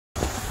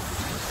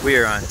We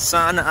are on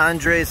San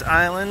Andres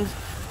Island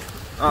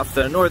off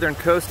the northern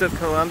coast of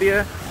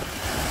Colombia.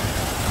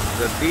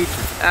 The beach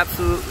is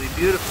absolutely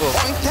beautiful.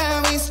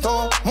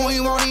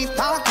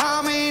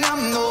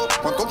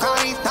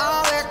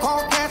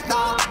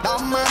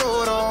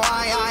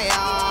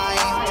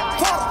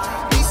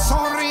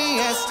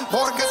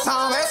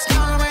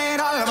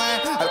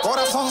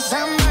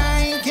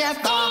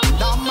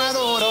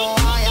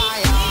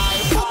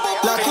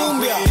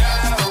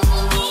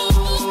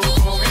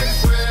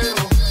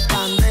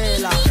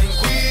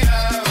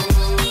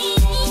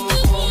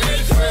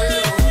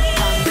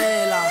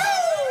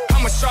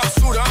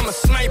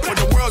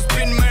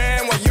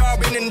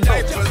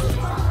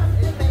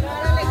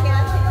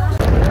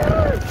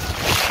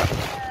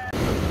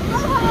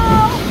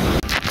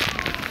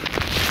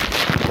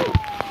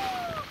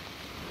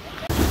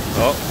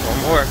 Oh,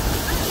 one more.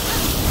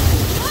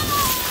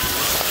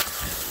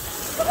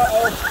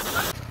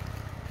 Uh-oh.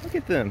 Look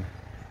at them.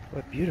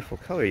 What beautiful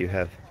color you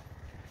have.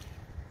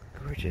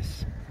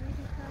 Gorgeous.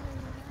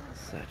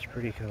 Such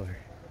pretty color.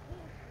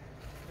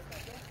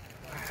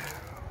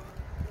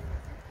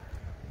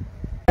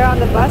 We're on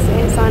the bus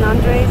in San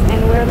Andres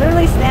and we're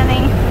literally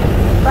standing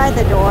by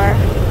the door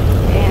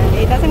and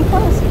it doesn't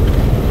close.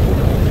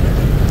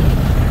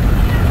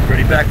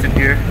 Pretty packed in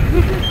here.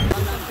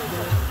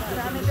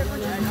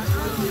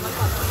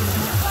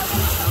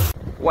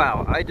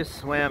 Wow, I just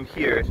swam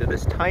here to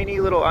this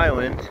tiny little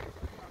island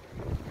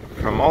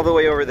from all the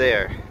way over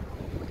there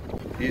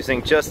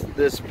using just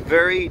this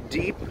very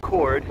deep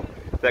cord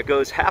that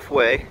goes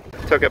halfway.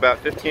 It took about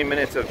 15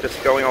 minutes of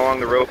just going along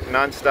the rope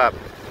non-stop.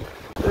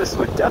 This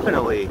would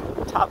definitely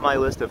top my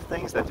list of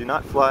things that do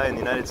not fly in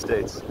the United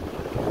States.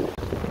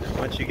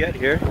 Once you get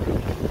here,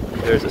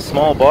 there's a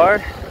small bar,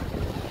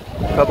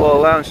 a couple of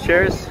lounge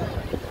chairs,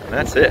 and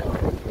that's it.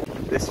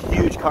 This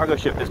huge cargo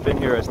ship has been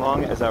here as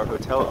long as our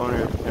hotel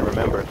owner can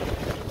remember.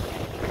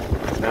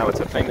 Now it's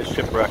a famous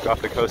shipwreck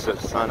off the coast of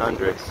San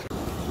Andres.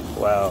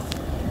 Wow.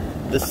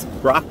 This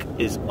rock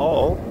is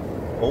all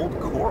old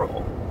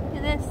coral.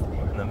 Look at this.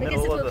 In the Look,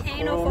 middle it's a of the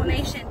volcano coral.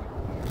 formation.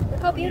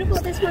 Look how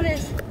beautiful this one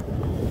is.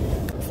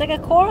 It's like a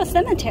coral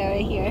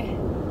cemetery here.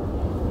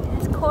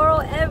 There's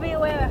coral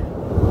everywhere.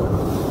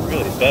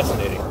 Really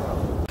fascinating.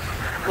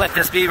 Let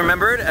this be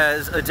remembered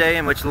as a day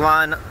in which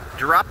Lan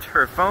dropped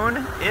her phone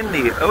in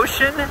the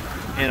ocean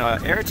in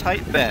an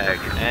airtight bag,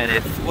 and it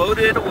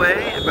floated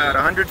away about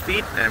 100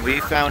 feet and we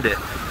found it.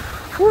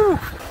 Whew.